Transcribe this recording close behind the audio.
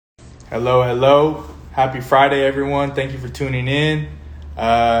Hello, hello. Happy Friday, everyone. Thank you for tuning in.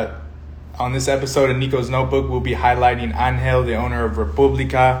 On this episode of Nico's Notebook, we'll be highlighting Angel, the owner of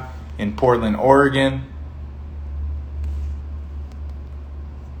Republica in Portland, Oregon.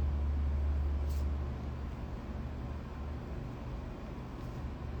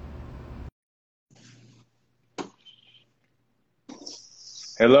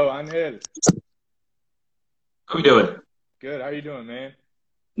 Hello, Angel. How we doing? Good. How you doing, man?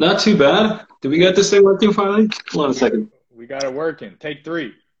 Not too bad. Did we get this thing working finally? Hold on a second. We got it working. Take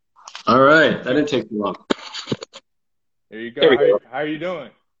 3. All right, that didn't take too long. There you There go. we go. How are you doing?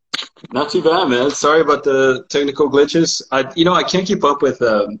 Not too bad, man. Sorry about the technical glitches. I can't keep up with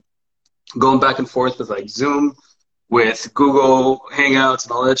going back and forth with like Zoom, with Google Hangouts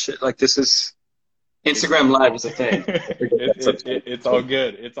and all that shit. Like this is Instagram Live is a thing. It's all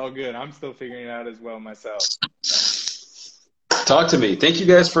good. It's all good. I'm still figuring it out as well myself. Talk to me. Thank you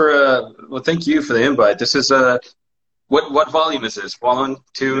guys for thank you for the invite. This is what volume is this? 1,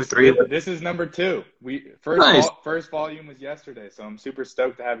 2, 3. This is number 2. Nice. First volume was yesterday, so I'm super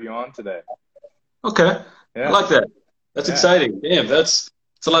stoked to have you on today. Okay. Yeah. I like that. That's exciting. Damn, that's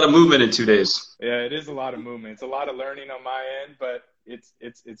a lot of movement in 2 days. Yeah, it is a lot of movement. It's a lot of learning on my end, but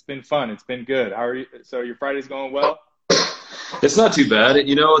it's been fun. It's been good. How are you? So your Friday's going well? It's not too bad.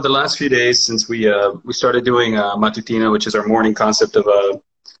 You know, the last few days since we started doing Matutina, which is our morning concept of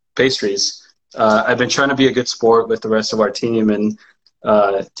pastries, I've been trying to be a good sport with the rest of our team and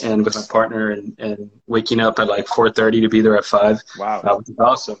with my partner and waking up at like 4:30 to be there at 5. Wow. Which is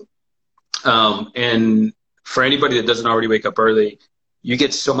awesome. And for anybody that doesn't already wake up early, you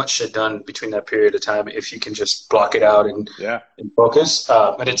get so much shit done between that period of time if you can just block it out and focus.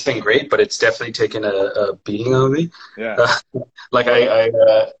 And it's been great, but it's definitely taken a beating on me. Yeah.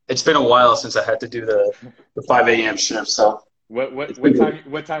 It's been a while since I had to do the 5 a.m. shift. So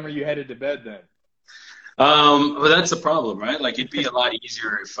what time are you headed to bed then? Well, that's the problem, right? Like it'd be a lot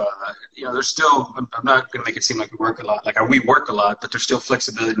easier if there's still. I'm not gonna make it seem like we work a lot. Like we work a lot, but there's still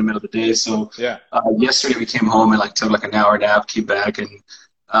flexibility in the middle of the day. So yesterday we came home and like took like an hour nap, came back, and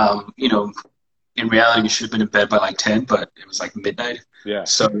in reality we should have been in bed by like 10, but it was like midnight. Yeah.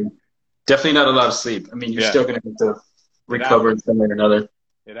 So definitely not a lot of sleep. I mean, you're still gonna have to recover in some way or another.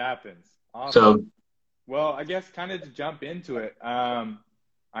 It happens. Awesome. So, well, I guess kind of to jump into it.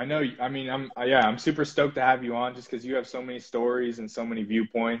 I know. I mean, I'm super stoked to have you on just because you have so many stories and so many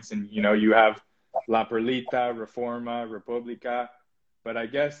viewpoints, and you have La Perlita, Reforma, Republica. But I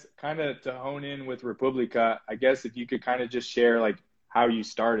guess kind of to hone in with Republica, I guess if you could kind of just share like how you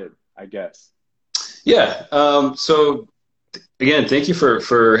started, I guess. Yeah. So again, thank you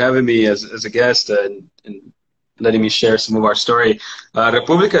for having me as a guest and letting me share some of our story.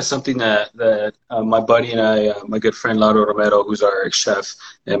 Republica is something that my buddy and I, my good friend Lauro Romero, who's our chef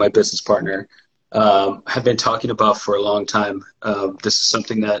and my business partner, have been talking about for a long time. This is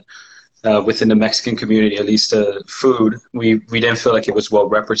something that within the Mexican community, at least food, we didn't feel like it was well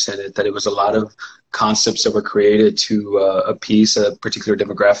represented, that it was a lot of concepts that were created to appease a particular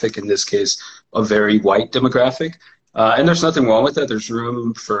demographic, in this case, a very white demographic. And there's nothing wrong with that. There's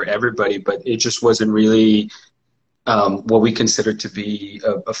room for everybody, but it just wasn't really what we consider to be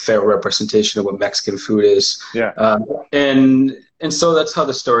a fair representation of what Mexican food is. Yeah. And so that's how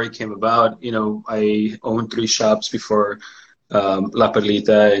the story came about. I owned 3 shops before La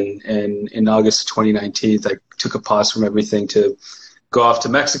Perlita, and in August of 2019, I took a pause from everything to go off to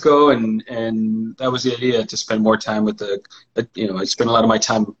Mexico, and that was the idea, to spend more time with I spent a lot of my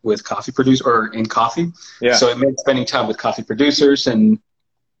time with coffee producers or in coffee. Yeah. So it meant spending time with coffee producers and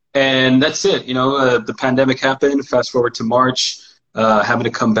that's it. The pandemic happened. Fast forward to March, having to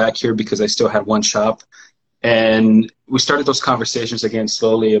come back here because I still had 1 shop. And we started those conversations again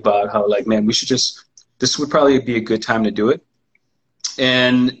slowly about how, like, man, this would probably be a good time to do it.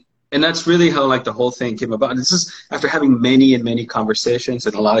 And that's really how, like, the whole thing came about. And this is after having many and many conversations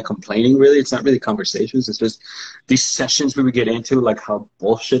and a lot of complaining, really. It's not really conversations. It's just these sessions we would get into, like, how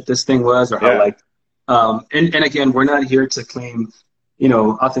bullshit this thing was, or how, and again, we're not here to claim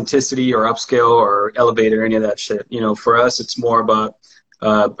authenticity or upscale or elevate or any of that shit. For us, it's more about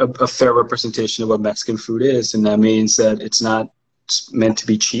a fair representation of what Mexican food is. And that means that it's not meant to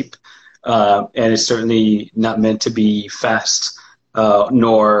be cheap. And it's certainly not meant to be fast,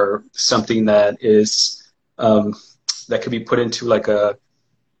 nor something that is, that could be put into like a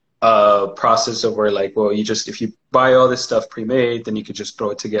process of where, like, well, if you buy all this stuff pre-made, then you could just throw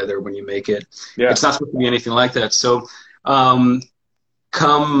it together when you make it. Yeah. It's not supposed to be anything like that. So,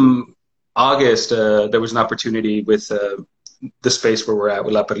 come August, there was an opportunity with the space where we're at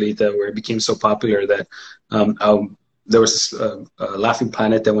with La Perlita, where it became so popular that there was this Laughing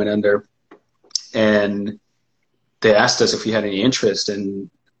Planet that went under, and they asked us if we had any interest, and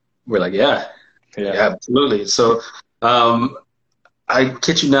we're like, yeah, absolutely. So I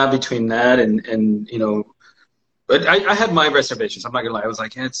kid you not, between that and you know, but I had my reservations. I'm not gonna lie. I was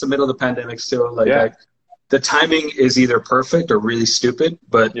like, it's the middle of the pandemic still. Like, the timing is either perfect or really stupid,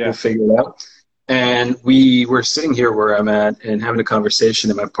 but we'll figure it out. And we were sitting here where I'm at and having a conversation,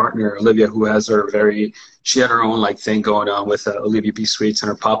 and my partner, Olivia, who has she had her own like thing going on with Olivia B. Sweets and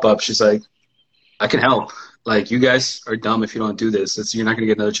her pop-up. She's like, I can help. Like, you guys are dumb if you don't do this. You're not going to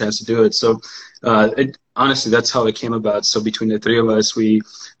get another chance to do it. So honestly, that's how it came about. So between the three of us, we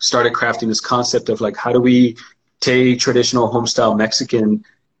started crafting this concept of like, how do we take traditional home-style Mexican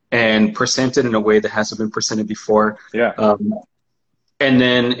and present it in a way that hasn't been presented before. And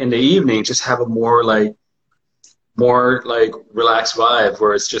then in the evening, just have a more like relaxed vibe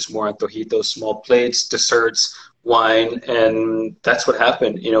where it's just more antojitos, small plates, desserts, wine. And that's what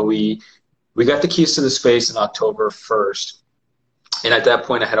happened. You know, we got the keys to the space in October 1st. And at that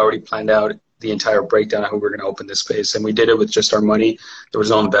point, I had already planned out the entire breakdown of how we were going to open this space. And we did it with just our money. There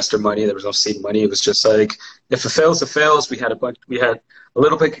was no investor money. There was no seed money. It was just like, if it fails, it fails. We had a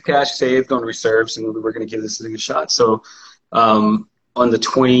little bit of cash saved on reserves, and we were going to give this thing a shot. So on the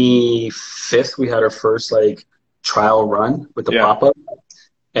 25th, we had our first like trial run with the pop-up.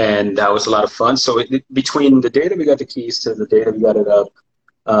 And that was a lot of fun. So between the day that we got the keys to the day that we got it up,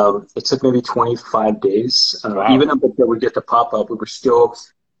 it took maybe 25 days. Wow. Even up until we get the pop-up, we were still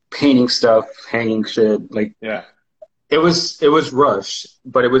painting stuff, hanging shit. Like, it was rushed,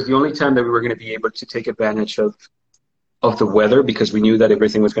 but it was the only time that we were going to be able to take advantage of the weather, because we knew that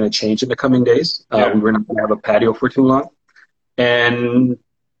everything was going to change in the coming days. We were not going to have a patio for too long. And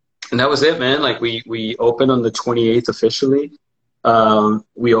that was it, man. Like, we opened on the 28th officially.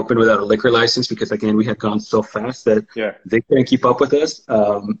 We opened without a liquor license because, again, we had gone so fast that they couldn't keep up with us.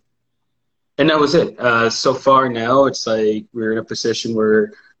 And that was it. So far now, it's like we're in a position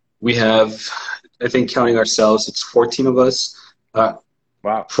where we have, I think, counting ourselves, it's 14 of us.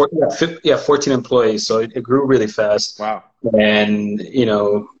 Wow. 14 employees. So it grew really fast. Wow. And, you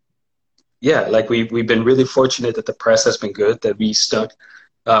know, like we've been really fortunate that the press has been good, that we stood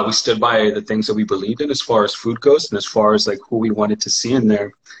by the things that we believed in as far as food goes, and as far as like who we wanted to see in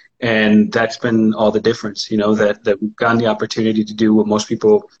there. And that's been all the difference, you know, that we've gotten the opportunity to do what most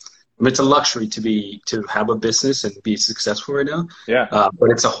people, I mean, it's a luxury to have a business and be successful right now.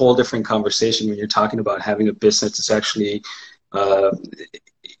 But it's a whole different conversation when you're talking about having a business that's actually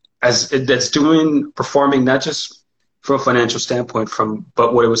performing not just from a financial standpoint,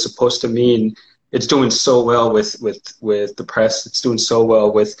 but what it was supposed to mean. It's doing so well with the press. It's doing so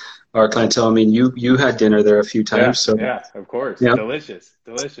well with our clientele. I mean, you had dinner there a few times. So of course. Delicious.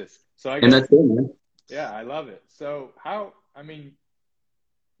 So and that's it, man. Yeah, I love it. So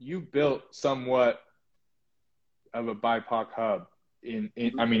you built somewhat of a BIPOC hub in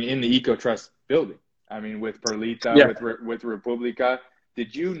the EcoTrust building. I mean, with Perlita, with Republica.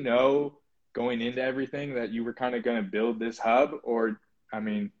 Did you know going into everything that you were kind of going to build this hub, or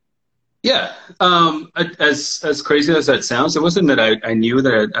Yeah. As crazy as that sounds, it wasn't that I knew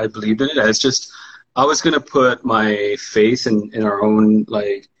that I believed in it. It's just, I was going to put my faith in our own,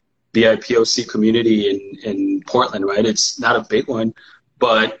 like, BIPOC community in Portland, right? It's not a big one,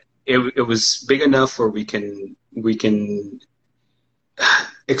 but it was big enough where we can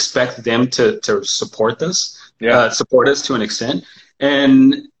expect them to support us, support us to an extent.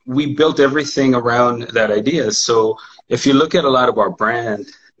 And we built everything around that idea. So if you look at a lot of our brand,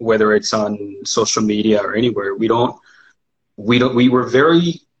 whether it's on social media or anywhere, we were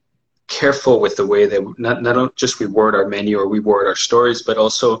very careful with the way that not just we word our menu or we word our stories, but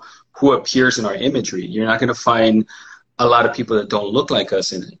also who appears in our imagery. You're not going to find a lot of people that don't look like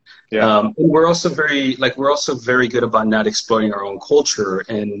us in it. And we're also very good about not exploiting our own culture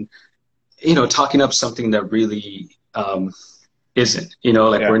and, you know, talking up something that really isn't, you know,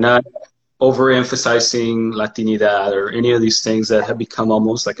 like we're not overemphasizing Latinidad or any of these things that have become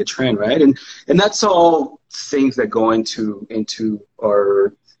almost like a trend, right? And that's all things that go into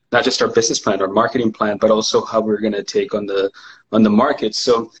our, not just our business plan, our marketing plan, but also how we're going to take on the market.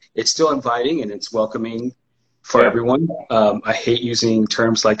 So it's still inviting and it's welcoming for everyone. I hate using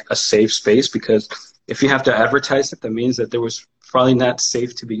terms like a safe space, because if you have to advertise it, that means that there was probably not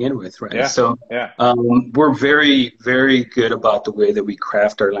safe to begin with, right? We're very, very good about the way that we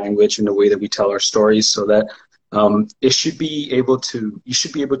craft our language and the way that we tell our stories, so that you should be able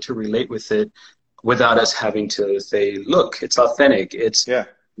to relate with it without us having to say, look, it's authentic, it's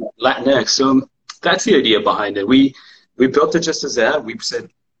Latinx. So that's the idea behind it. We built it just as that. We said,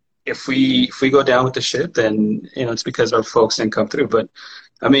 if we go down with the ship, then it's because our folks didn't come through. But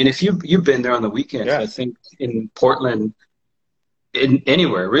I mean, if you've been there on the weekends, I think in Portland, in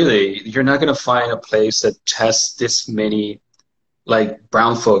anywhere really, you're not going to find a place that has this many like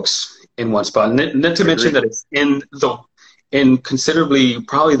brown folks in one spot. And not to mention that it's in considerably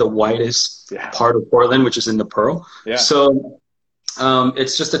probably the whitest part of Portland, which is in the Pearl. So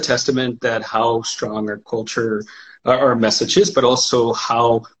it's just a testament that how strong our culture, our message is, but also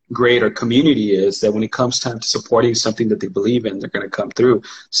how great our community is, that when it comes time to supporting something that they believe in, they're going to come through.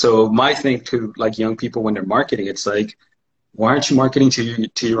 So my thing to like young people when they're marketing, it's like, why aren't you marketing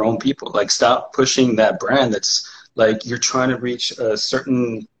to your own people? Like, stop pushing that brand that's like you're trying to reach a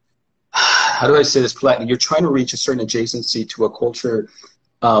certain, how do I say this politely? You're trying to reach a certain adjacency to a culture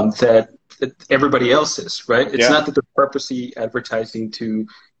that everybody else is, right? It's not that they're purposely advertising to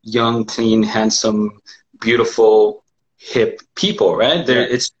young, clean, handsome, beautiful, hip people, right?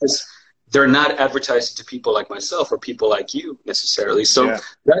 It's just, they're not advertising to people like myself or people like you necessarily. So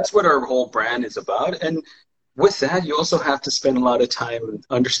that's what our whole brand is about. And with that, you also have to spend a lot of time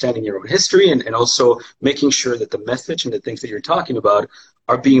understanding your own history and also making sure that the message and the things that you're talking about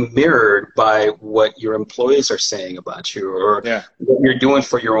are being mirrored by what your employees are saying about you or what you're doing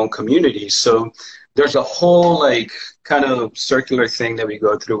for your own community. So there's a whole like kind of circular thing that we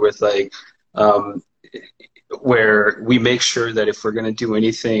go through with like where we make sure that if we're going to do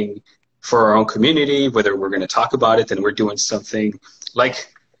anything for our own community, whether we're going to talk about it, then we're doing something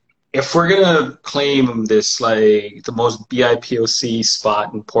like, if we're going to claim this, like the most BIPOC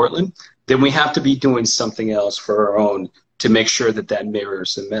spot in Portland, then we have to be doing something else for our own to make sure that that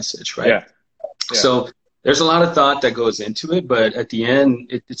mirrors the message, right? So there's a lot of thought that goes into it, but at the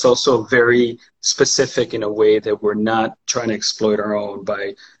end, it's also very specific in a way that we're not trying to exploit our own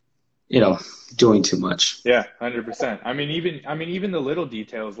by, doing too much. Yeah, 100%. I mean, even the little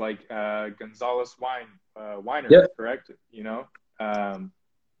details like Gonzalez Winery, correct?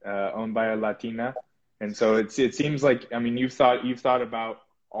 Owned by a Latina, and so it seems like, I mean, you've thought about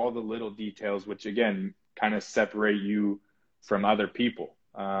all the little details, which again kind of separate you from other people.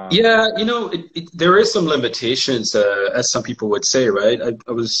 There is some limitations, as some people would say, right?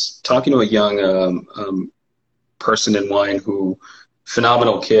 I was talking to a young person in wine who,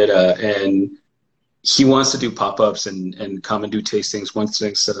 phenomenal kid, and he wants to do pop-ups and come and do tastings once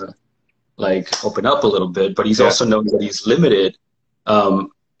things like open up a little bit, but he's also known that he's limited.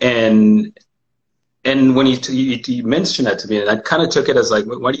 And when he mentioned that to me, and I kind of took it as like,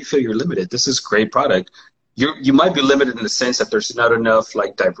 why do you feel you're limited? This is great product. You might be limited in the sense that there's not enough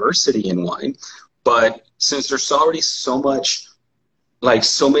like diversity in wine, but since there's already so much, like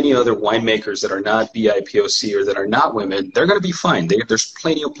so many other winemakers that are not BIPOC or that are not women, they're going to be fine. There's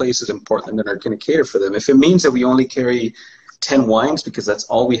plenty of places in Portland that are going to cater for them. If it means that we only carry 10 wines because that's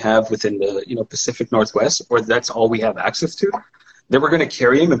all we have within the Pacific Northwest, or that's all we have access to, then we're going to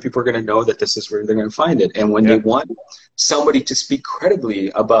carry them and people are going to know that this is where they're going to find it. And when they want somebody to speak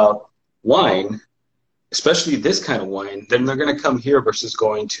credibly about wine, especially this kind of wine, then they're going to come here versus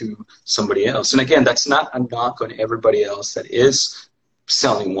going to somebody else. And again, that's not a knock on everybody else that is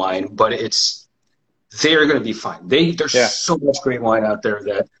selling wine, but they're going to be fine. There's so much great wine out there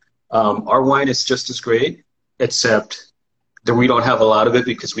that our wine is just as great, except that we don't have a lot of it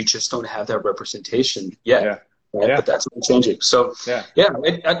because we just don't have that representation yet. But that's not changing. So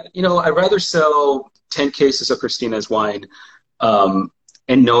I'd rather sell 10 cases of Cristina's wine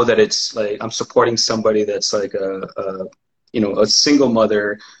and know that it's like I'm supporting somebody that's like a single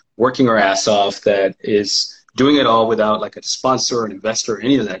mother working her ass off that is doing it all without like a sponsor or an investor or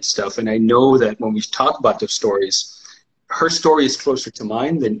any of that stuff. And I know that when we talk about those stories, her story is closer to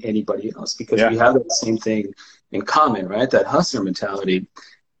mine than anybody else because we have that same thing in common, right? That hustler mentality.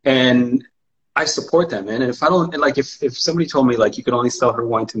 And I support that, man. And if I don't, like, if somebody told me like you could only sell her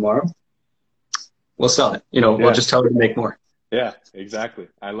wine tomorrow, we'll sell it. We'll just tell her to make more. Yeah, exactly.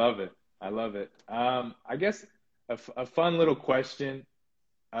 I love it. I guess a fun little question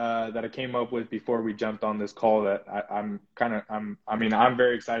that I came up with before we jumped on this call that I'm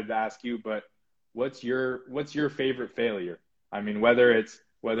very excited to ask you, but what's your favorite failure? I mean, whether it's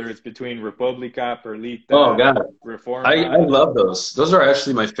between Repubblica, Perlita, Reforma. I love those. Those are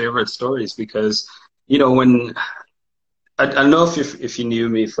actually my favorite stories because, when I don't know if you knew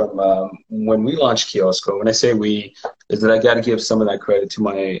me from when we launched Kiosco. When I say we, is that I got to give some of that credit to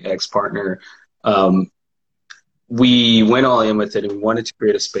my ex-partner. We went all in with it and we wanted to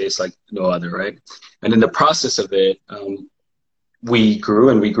create a space like no other, right? And in the process of it, we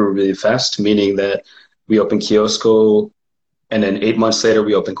grew really fast, meaning that we opened Kiosco, and then 8 months later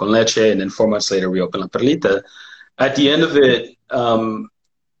we opened Con Leche, and then 4 months later we opened La Perlita. At the end of it,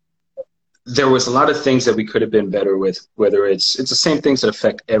 there was a lot of things that we could have been better with, whether it's the same things that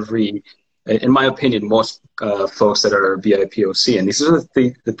affect every, in my opinion, most folks that are BIPOC. And these are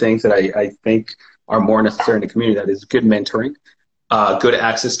the things that I think are more necessary in the community. That is good mentoring, good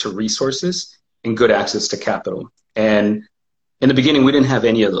access to resources, and good access to capital. And in the beginning, we didn't have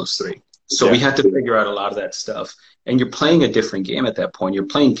any of those three. So we had to figure out a lot of that stuff. And you're playing a different game at that point. You're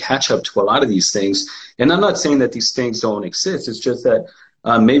playing catch up to a lot of these things. And I'm not saying that these things don't exist. It's just that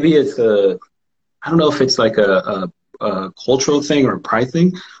maybe it's I don't know if it's like a cultural thing or a pride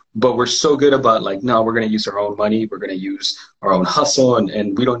thing, but we're so good about like, no, we're going to use our own money. We're going to use our own hustle,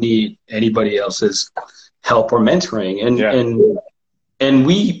 and we don't need anybody else's help or mentoring. And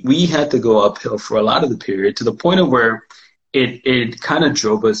we had to go uphill for a lot of the period, to the point of where it kind of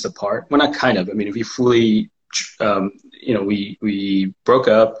drove us apart. Well, not kind of. I mean, if you fully, we broke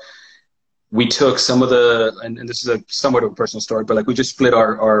up. We took some of and this is somewhat of a personal story, but like we just split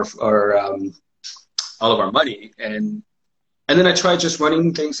our all of our money, and then I tried just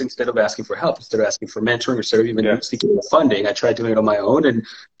running things instead of asking for help, instead of asking for mentoring, or instead of even seeking funding. I tried doing it on my own, and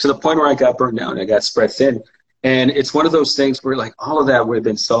to the point where I got burned out and I got spread thin. And it's one of those things where like all of that would have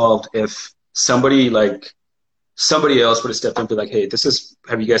been solved if somebody else would have stepped in and be like, hey,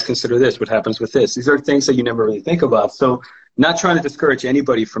 have you guys considered this? What happens with this? These are things that you never really think about. So not trying to discourage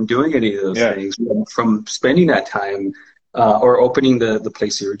anybody from doing any of those things, from spending that time or opening the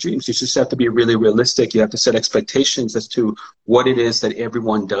place of your dreams. You just have to be really realistic. You have to set expectations as to what it is that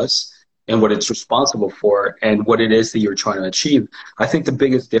everyone does and what it's responsible for and what it is that you're trying to achieve. I think the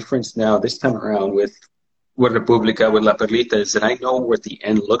biggest difference now this time around with República, with La Perlita, is that I know what the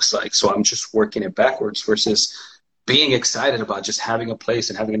end looks like. So I'm just working it backwards versus being excited about just having a place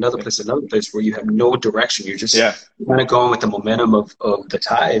and having another place where you have no direction. You're just kind of going with the momentum of the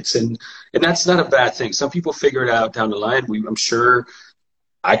tides. And that's not a bad thing. Some people figure it out down the line. I'm sure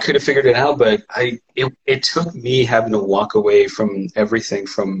I could have figured it out, but it took me having to walk away from everything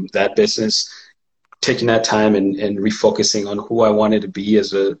from that business, taking that time and refocusing on who I wanted to be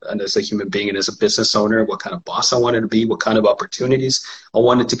as a human being and as a business owner, what kind of boss I wanted to be, what kind of opportunities I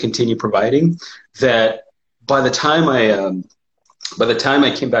wanted to continue providing. That by the time I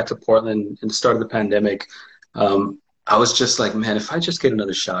came back to Portland and the start of the pandemic, I was just like, man, if I just get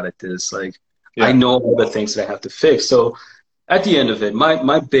another shot at this, like I know all the things that I have to fix. So at the end of it,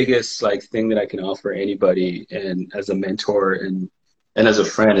 my biggest like thing that I can offer anybody, and as a mentor and as a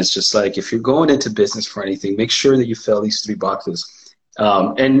friend, is just like, if you're going into business for anything, make sure that you fill these 3 boxes.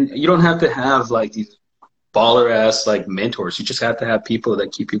 And you don't have to have like these baller ass like mentors. You just have to have people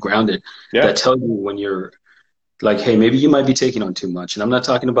that keep you grounded, that tell you when you're like, hey, maybe you might be taking on too much. And I'm not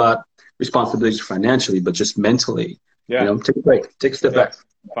talking about responsibilities financially, but just mentally. You know, take a break, take a step back.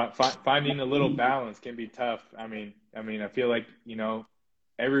 Finding a little balance can be tough. I mean, I feel like,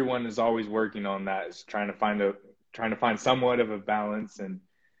 everyone is always working on that, is trying to find somewhat of a balance. And,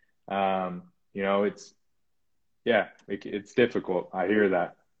 it's difficult. I hear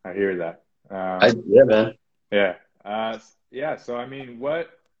that. Man. Yeah. So, I mean, what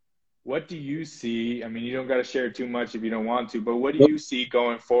do you see? I mean, you don't got to share too much if you don't want to, but what do you see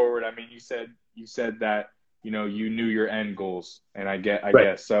going forward? I mean, you said that, you knew your end goals, and I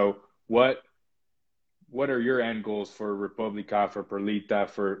guess. So what are your end goals for República, for Perlita,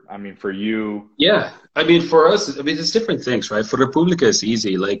 for you? Yeah. I mean, for us, it's different things, right? For República, it's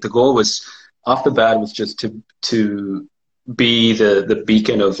easy. Like the goal was off the bat was just to be the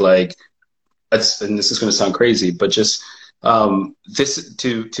beacon of like, and this is going to sound crazy, but just to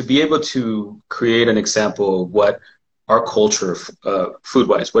be able to create an example of what our culture,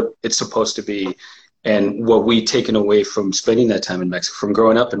 food-wise, what it's supposed to be, and what we taken away from spending that time in Mexico, from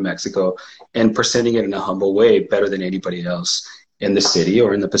growing up in Mexico, and presenting it in a humble way better than anybody else in the city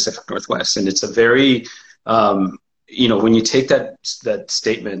or in the Pacific Northwest. And it's a very, when you take that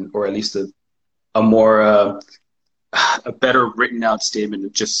statement, or at least a better written out statement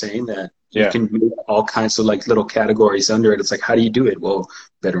of just saying that, you can make all kinds of like little categories under it. It's like, how do you do it? Well,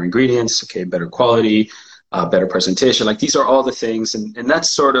 better ingredients, better quality, better presentation. Like these are all the things, and that's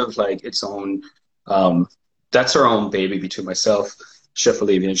sort of like its own. That's our own baby between myself, Chef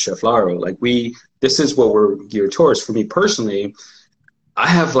Olivia, and Chef Laro. Like this is what we're geared towards. For me personally, I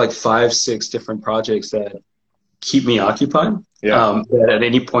have like 5-6 different projects that keep me occupied. That at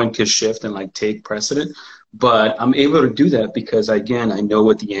any point could shift and like take precedent. But I'm able to do that because, again, I know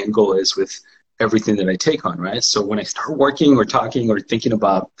what the end goal is with everything that I take on, right? So when I start working or talking or thinking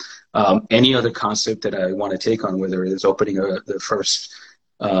about any other concept that I want to take on, whether it is opening the first,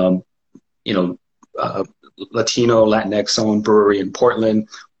 Latino, Latinx-owned brewery in Portland,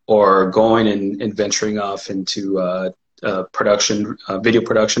 or going and venturing off into production, video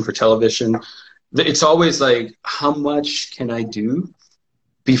production for television. It's always like, how much can I do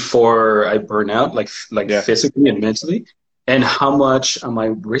before I burn out, like physically and mentally, and how much am I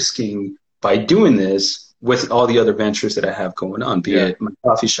risking by doing this with all the other ventures that I have going on, be it my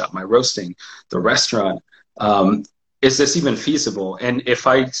coffee shop, my roasting, the restaurant. Is this even feasible? And if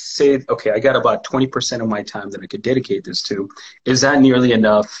I say, okay, I got about 20% of my time that I could dedicate this to, is that nearly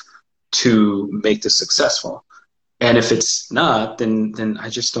enough to make this successful? And if it's not, then I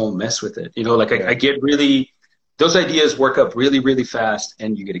just don't mess with it. You know, like I get really, those ideas work up really, really fast,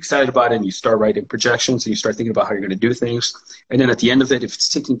 and you get excited about it, and you start writing projections, and you start thinking about how you're going to do things. And then at the end of it, if it's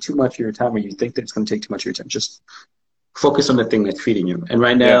taking too much of your time, or you think that it's going to take too much of your time, just focus on the thing that's feeding you. And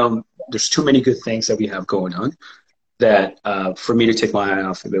right now, there's too many good things that we have going on that for me to take my eye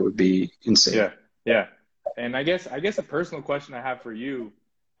off of it would be insane. Yeah. And I guess a personal question I have for you,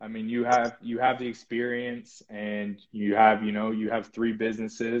 I mean, you have the experience, and you have 3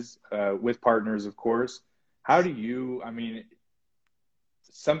 businesses with partners, of course. How do you, I mean,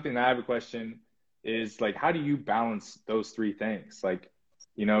 something that I have a question is, like, how do you balance those 3 things? Like,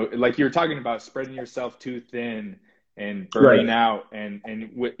 you know, like you were talking about spreading yourself too thin and burning out, and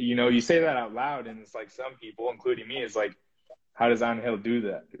you know, you say that out loud, and it's like, some people, including me, is like, how does Angel do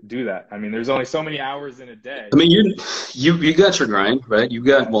that? I mean, there's only so many hours in a day. I mean, you got your grind, right? You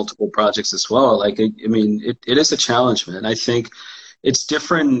got multiple projects as well. Like, I mean, it is a challenge, man. I think it's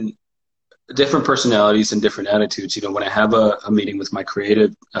different personalities and different attitudes. You know, when I have a meeting with my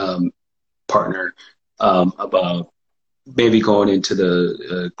creative partner about maybe going into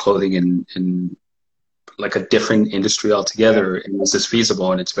the clothing and like a different industry altogether, and is this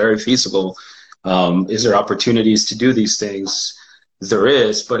feasible? And it's very feasible. Is there opportunities to do these things? There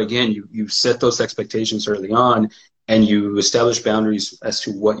is, but again, you set those expectations early on, and you establish boundaries as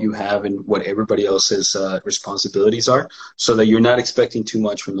to what you have and what everybody else's responsibilities are, so that you're not expecting too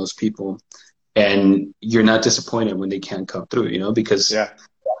much from those people, and you're not disappointed when they can't come through, you know, because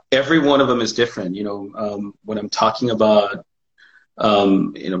every one of them is different. You know, when I'm talking about,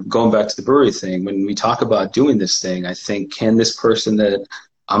 you know, going back to the brewery thing, when we talk about doing this thing, I think, can this person that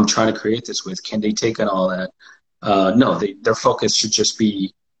I'm trying to create this with, can they take on all that? No, their focus should just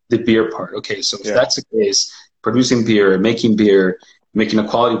be the beer part. Okay, so if that's the case, producing beer, making a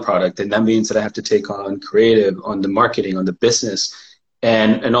quality product, then that means that I have to take on creative, on the marketing, on the business,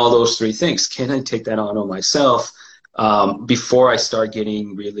 and all those 3 things. Can I take that on myself before I start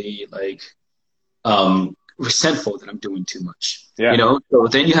getting really like resentful that I'm doing too much? You know, so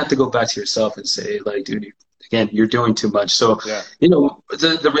then you have to go back to yourself and say, like, dude, again, you're doing too much. So, you know,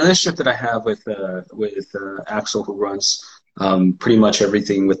 the relationship that I have with Axel, who runs pretty much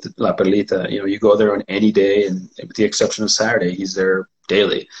everything with La Perlita, you know, you go there on any day, and with the exception of Saturday, he's there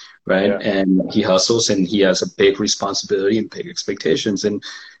daily, right? And he hustles, and he has a big responsibility and big expectations. And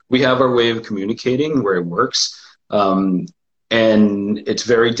we have our way of communicating where it works. And it's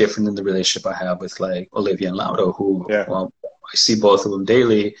very different than the relationship I have with, like, Olivia and Lauro, who, well, I see both of them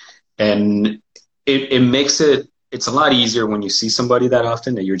daily. And it makes it's a lot easier when you see somebody that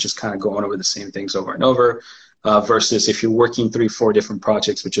often, that you're just kind of going over the same things over and over, versus if you're working 3-4 different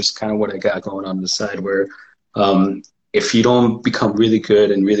projects, which is kind of what I got going on the side, where if you don't become really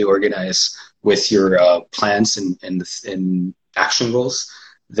good and really organized with your plans and action goals,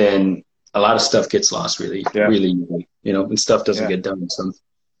 then a lot of stuff gets lost really easily, you know, and stuff doesn't get done. So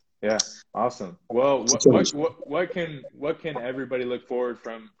awesome. Well, what can everybody look forward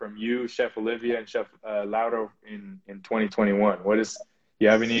from you, Chef Olivia, and Chef Lauro in 2021? You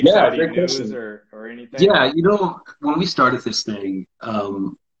have any exciting news or anything? Yeah, you know, when we started this thing,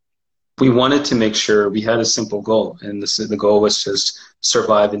 we wanted to make sure we had a simple goal, and the goal was just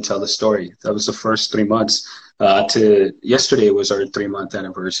survive and tell the story. That was the first 3 months. Yesterday was our 3-month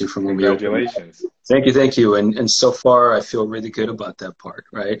anniversary from when we opened. Congratulations. Thank you. And so far, I feel really good about that part,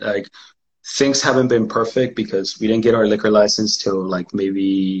 right? Like, things haven't been perfect because we didn't get our liquor license till like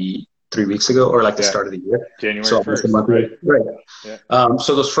maybe 3 weeks ago, or like the start of the year. January so 1st, a month right? Yeah.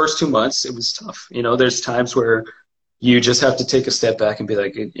 So those first 2 months, it was tough. You know, there's times where you just have to take a step back and be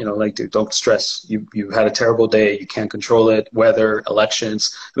like, you know, like, dude, don't stress. You had a terrible day. You can't control it. Weather,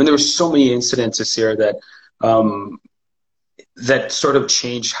 elections. I mean, there were so many incidents this year that that sort of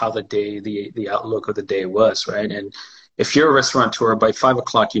changed how the outlook of the day was, right? And if you're a restaurateur, by 5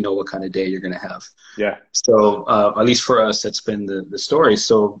 o'clock, you know what kind of day you're going to have. Yeah. So at least for us, that's been the story.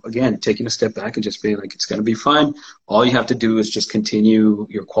 So again, taking a step back and just being like, it's going to be fine. All you have to do is just continue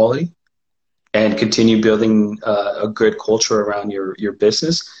your quality and continue building a good culture around your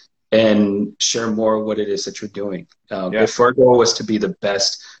business, and share more of what it is that you're doing. If our goal was to be the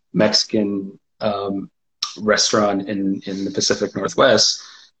best Mexican restaurant in the Pacific Northwest,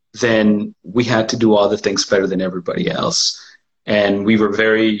 then we had to do all the things better than everybody else. And we were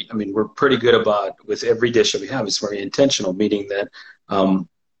we're pretty good about, with every dish that we have, it's very intentional, meaning that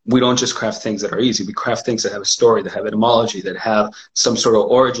we don't just craft things that are easy. We craft things that have a story, that have etymology, that have some sort of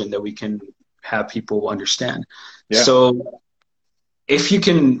origin that we can have people understand. Yeah. So if you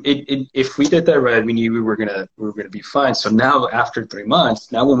can, if we did that right, we knew we were gonna be fine. So now after 3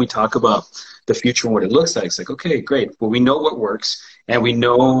 months, now when we talk about the future and what it looks like, it's like, okay, great. Well, we know what works and we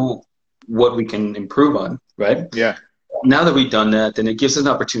know what we can improve on, right? Yeah. Now that we've done that, then it gives us an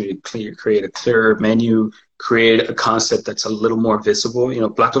opportunity to create a clearer menu, create a concept that's a little more visible. You know,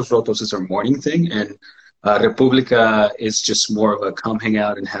 Platos Rotos is our morning thing, and República is just more of a come hang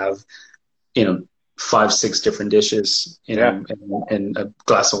out and have, 5, 6 different dishes, and a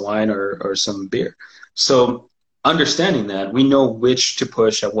glass of wine or some beer. So understanding that, we know which to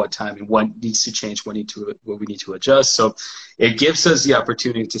push at what time and what needs to change, what we need to adjust. So it gives us the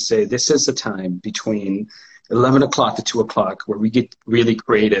opportunity to say, this is the time between 11 o'clock to 2 o'clock where we get really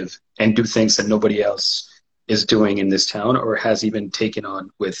creative and do things that nobody else is doing in this town or has even taken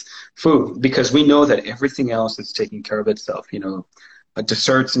on with food, because we know that everything else is taking care of itself.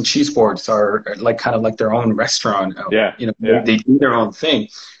 Desserts and cheese boards are kind of like their own restaurant. They do their own thing.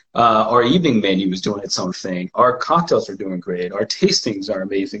 Our evening menu is doing its own thing. Our cocktails are doing great. Our tastings are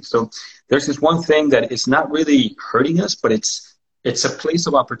amazing. So there's this one thing that is not really hurting us, but it's a place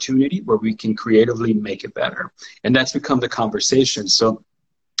of opportunity where we can creatively make it better. And that's become the conversation. So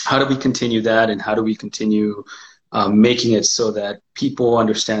how do we continue that? And how do we continue making it so that people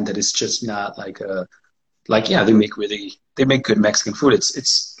understand that it's just not they make good Mexican food.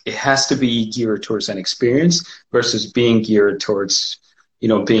 It has to be geared towards an experience versus being geared towards,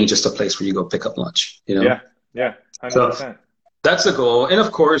 being just a place where you go pick up lunch, Yeah. 100%. So that's the goal. And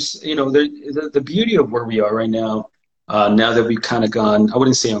of course, the beauty of where we are right now, now that we've kind of gone, I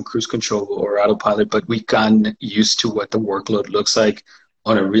wouldn't say on cruise control or autopilot, but we've gotten used to what the workload looks like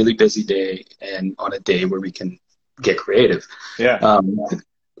on a really busy day and on a day where we can get creative. Yeah.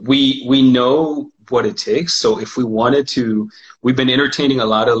 We know what it takes. So if we wanted to, we've been entertaining a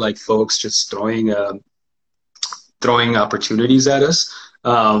lot of folks just throwing opportunities at us.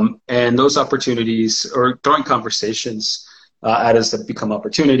 And those opportunities, or throwing conversations at us, that become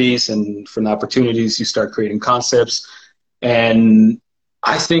opportunities. And from the opportunities, you start creating concepts. And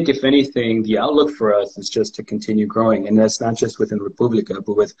I think, if anything, the outlook for us is just to continue growing. And that's not just within República,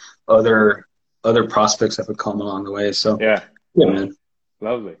 but with other prospects that have come along the way. So, yeah, man.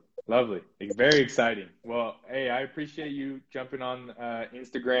 Lovely. Very exciting. Well, hey, I appreciate you jumping on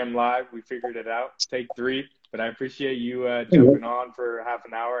Instagram Live. We figured it out. Take 3. But I appreciate you jumping on for half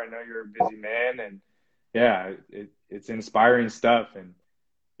an hour. I know you're a busy man. And, yeah, it's inspiring stuff. And,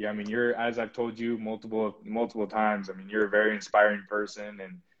 yeah, I mean, as I've told you multiple times, I mean, you're a very inspiring person.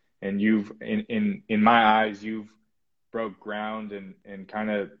 And you've, in my eyes, you've broke ground and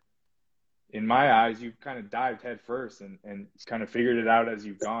kind of, in my eyes, you've kind of dived head first and kind of figured it out as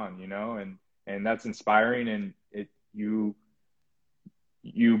you've gone, and that's inspiring. And you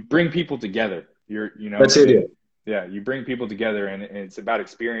bring people together. That's it. Yeah. You bring people together, and it's about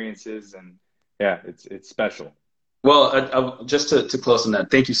experiences, and yeah, it's special. Well, just to close on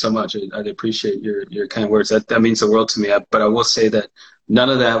that, thank you so much. I'd appreciate your kind words. That means the world to me. But I will say that none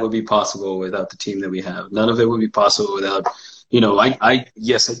of that would be possible without the team that we have. None of it would be possible without,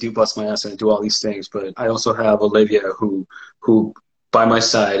 yes, I do bust my ass and I do all these things, but I also have Olivia who by my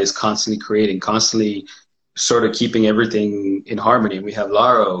side is constantly creating, constantly sort of keeping everything in harmony. We have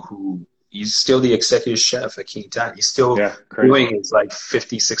Laro, who he's still the executive chef at King Tut. He's still doing his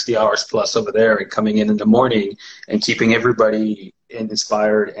 50, 60 hours plus over there, and coming in the morning and keeping everybody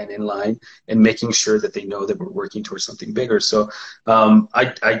inspired and in line and making sure that they know that we're working towards something bigger. So none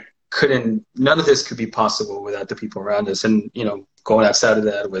of this could be possible without the people around us. And, going outside of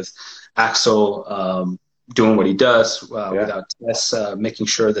that with Axel, doing what he does without Tess, making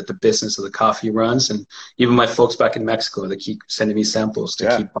sure that the business of the coffee runs, and even my folks back in Mexico that keep sending me samples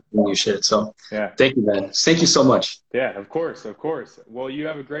to keep buying new shit. So thank you, man. Thank you so much. Yeah, of course. Well, you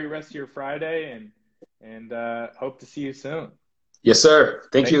have a great rest of your Friday, and hope to see you soon. Yes, sir.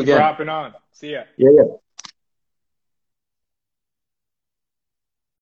 Thank you again for hopping on. See ya. Yeah.